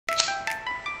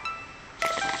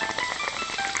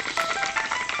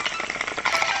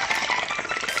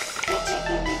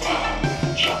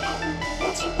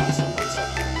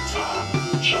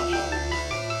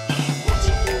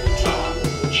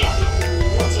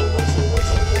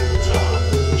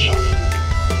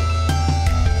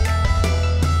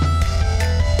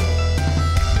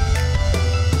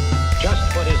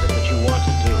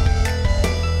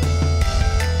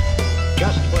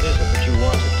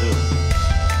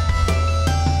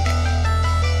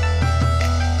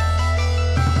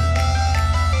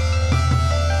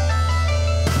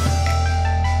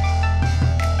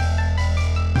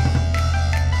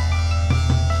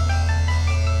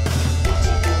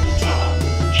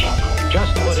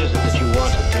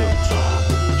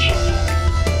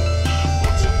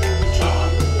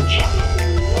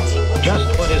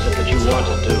want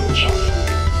to do.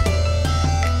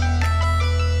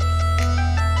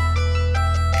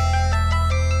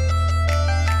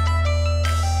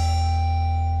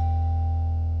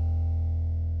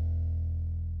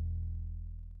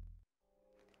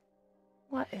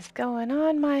 What is going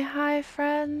on, my hi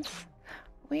friends?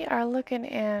 We are looking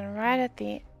in right at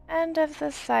the end of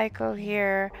the cycle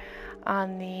here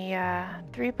on the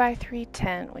 3x3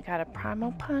 tent. We got a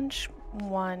Primal Punch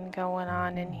 1 going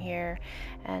on in here,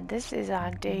 and this is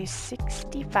on day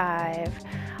 65.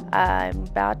 I'm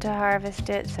about to harvest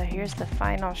it, so here's the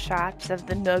final shots of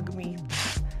the nug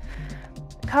meats.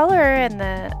 Color and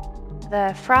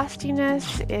the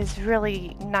frostiness is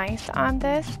really nice on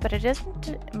this, but it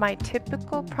isn't my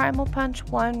typical Primal Punch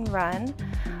 1 run.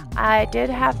 I did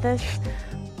have this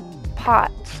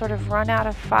pot sort of run out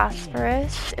of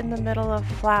phosphorus in the middle of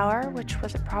flower, which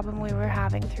was a problem we were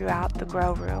having throughout the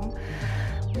grow room.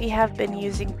 We have been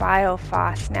using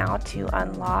BioPhos now to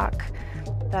unlock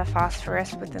the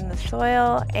phosphorus within the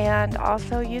soil, and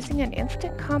also using an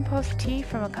instant compost tea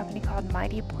from a company called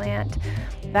Mighty Plant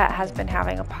that has been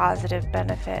having a positive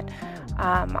benefit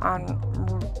on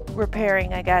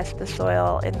repairing, I guess, the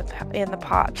soil in the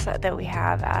pots that we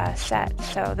have set.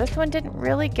 So this one didn't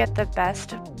really get the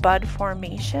best bud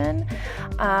formation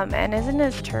and isn't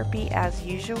as terpy as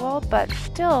usual, but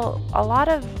still a lot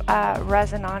of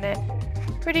resin on it.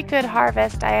 Pretty good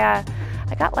harvest. I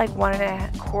got like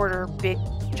 1.25 big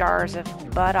jars of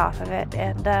bud off of it,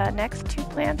 and the next 2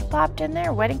 plants plopped in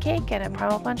there, Wedding Cake and a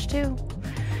Primal Punch 2.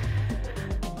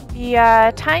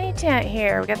 The tiny tent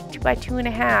here, we got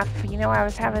 2x2.5. You know, I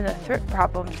was having the Thrip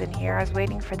problems in here. I was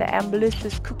waiting for the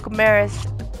Ambulissus cucumaris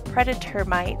predator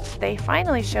mites. They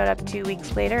finally showed up 2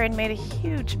 weeks later and made a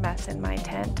huge mess in my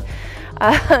tent.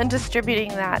 Distributing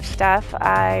that stuff,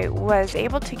 I was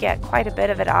able to get quite a bit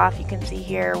of it off. You can see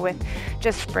here with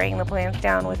just spraying the plants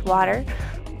down with water.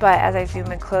 But as I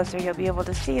zoom in closer, you'll be able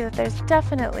to see that there's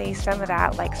definitely some of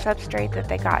that like substrate that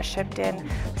they got shipped in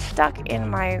stuck in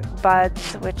my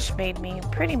buds, which made me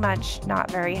pretty much not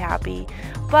very happy.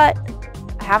 But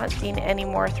I haven't seen any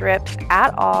more thrips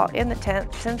at all in the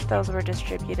tent since those were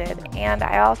distributed, and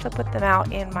I also put them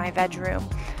out in my veg room.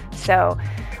 So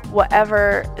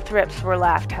whatever thrips were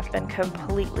left have been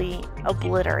completely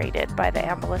obliterated by the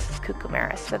Ambulissus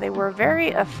cucumaris. So they were very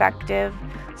effective,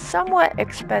 somewhat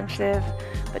expensive,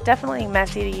 but definitely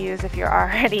messy to use if you're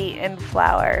already in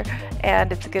flower.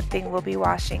 And it's a good thing we'll be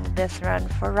washing this run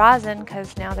for rosin,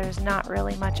 because now there's not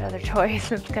really much other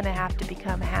choice. It's going to have to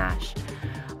become hash.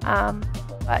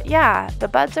 But yeah, the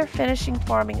buds are finishing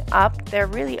forming up. They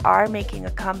really are making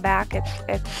a comeback.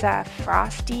 It's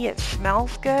frosty. It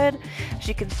smells good. As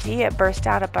you can see, it burst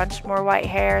out a bunch more white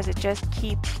hairs. It just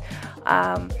keeps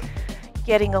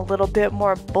getting a little bit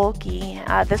more bulky.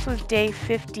 This was day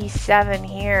 57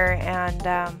 here, and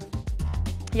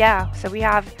yeah, so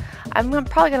I'm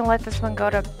probably going to let this one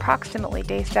go to approximately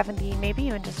day 70, maybe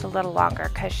even just a little longer,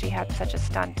 because she had such a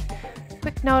stunt.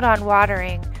 Quick note on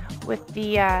watering. With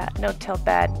the no-till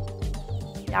bed,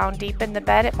 down deep in the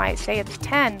bed it might say it's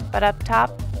 10, but up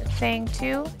top it's saying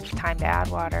 2. It's time to add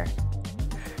water.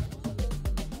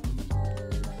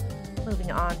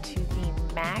 Moving on to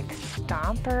the Max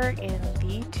Stomper in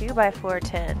the 2x4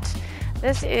 tent.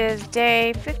 This is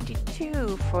day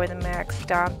 52 for the Max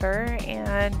Stomper,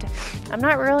 and I'm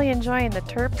not really enjoying the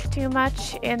terps too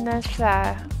much in this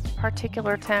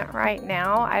particular tent right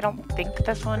now. I don't think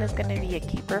this one is going to be a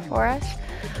keeper for us,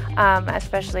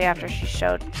 especially after she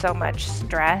showed so much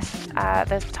stress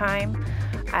this time.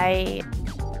 I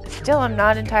still am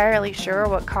not entirely sure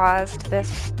what caused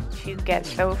this to get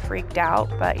so freaked out,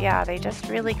 but yeah, they just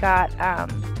really got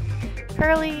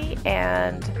curly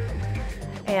and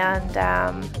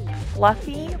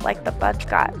fluffy. Like the buds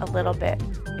got a little bit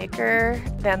bigger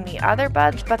than the other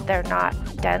buds, but they're not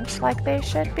dense like they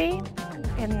should be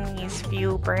in these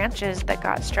few branches that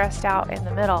got stressed out in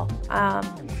the middle.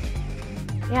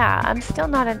 Yeah, I'm still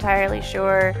not entirely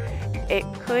sure. It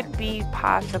could be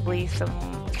possibly some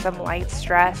light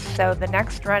stress. So the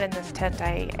next run in this tent,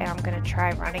 I am going to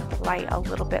try running the light a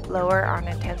little bit lower on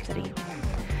intensity.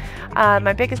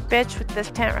 My biggest bitch with this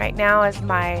tent right now is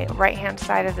my right hand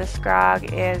side of the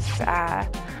scrog is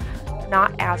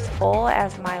not as full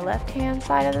as my left hand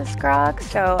side of the scrog,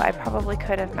 so I probably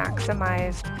could have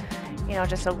maximized, you know,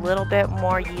 just a little bit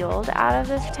more yield out of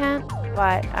this tent.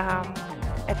 But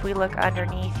if we look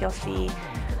underneath, you'll see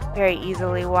very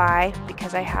easily why,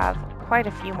 because I have quite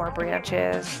a few more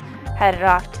branches headed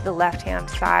off to the left hand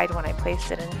side when I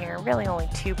placed it in here. Really only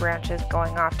 2 branches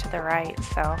going off to the right,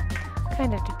 so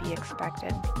kind of to be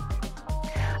expected.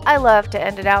 I love to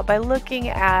end it out by looking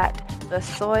at the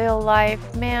soil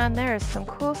life. Man, there is some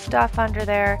cool stuff under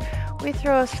there. We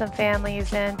throw some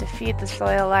families in to feed the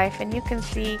soil life, and you can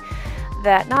see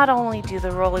that not only do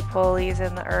the roly-polies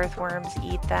and the earthworms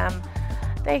eat them,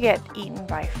 they get eaten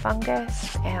by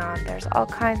fungus, and there's all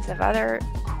kinds of other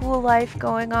cool life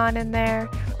going on in there.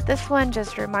 This one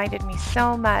just reminded me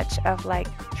so much of like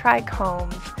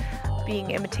trichomes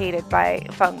being imitated by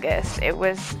fungus. It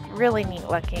was really neat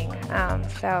looking,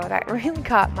 so that really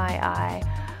caught my eye.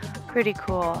 Pretty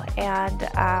cool. And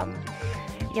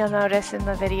you'll notice in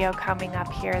the video coming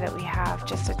up here that we have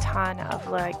just a ton of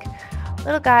like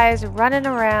little guys running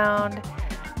around.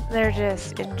 They're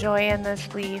just enjoying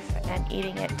this leaf and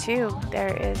eating it too.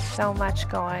 There is so much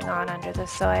going on under the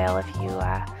soil if you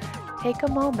take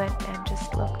a moment and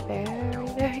just look very,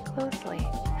 very closely.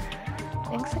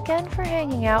 Thanks again for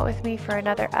hanging out with me for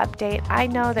another update. I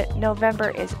know that November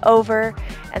is over,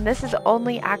 and this is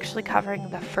only actually covering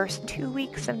the first 2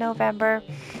 weeks of November.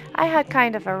 I had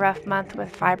kind of a rough month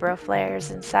with fibro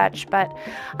flares and such, but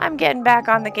I'm getting back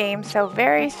on the game, so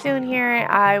very soon here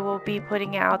I will be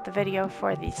putting out the video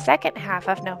for the second half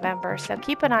of November, so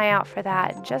keep an eye out for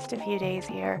that in just a few days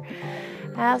here.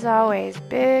 As always,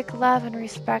 big love and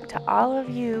respect to all of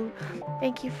you.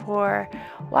 Thank you for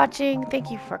watching,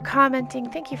 thank you for commenting,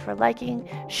 thank you for liking,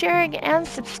 sharing, and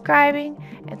subscribing,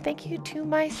 and thank you to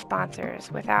my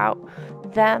sponsors. Without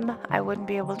them, I wouldn't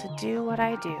be able to do what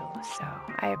I do, so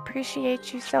I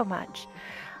appreciate you so much.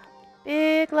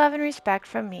 Big love and respect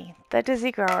from me, the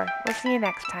Dizzy Grower. We'll see you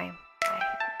next time.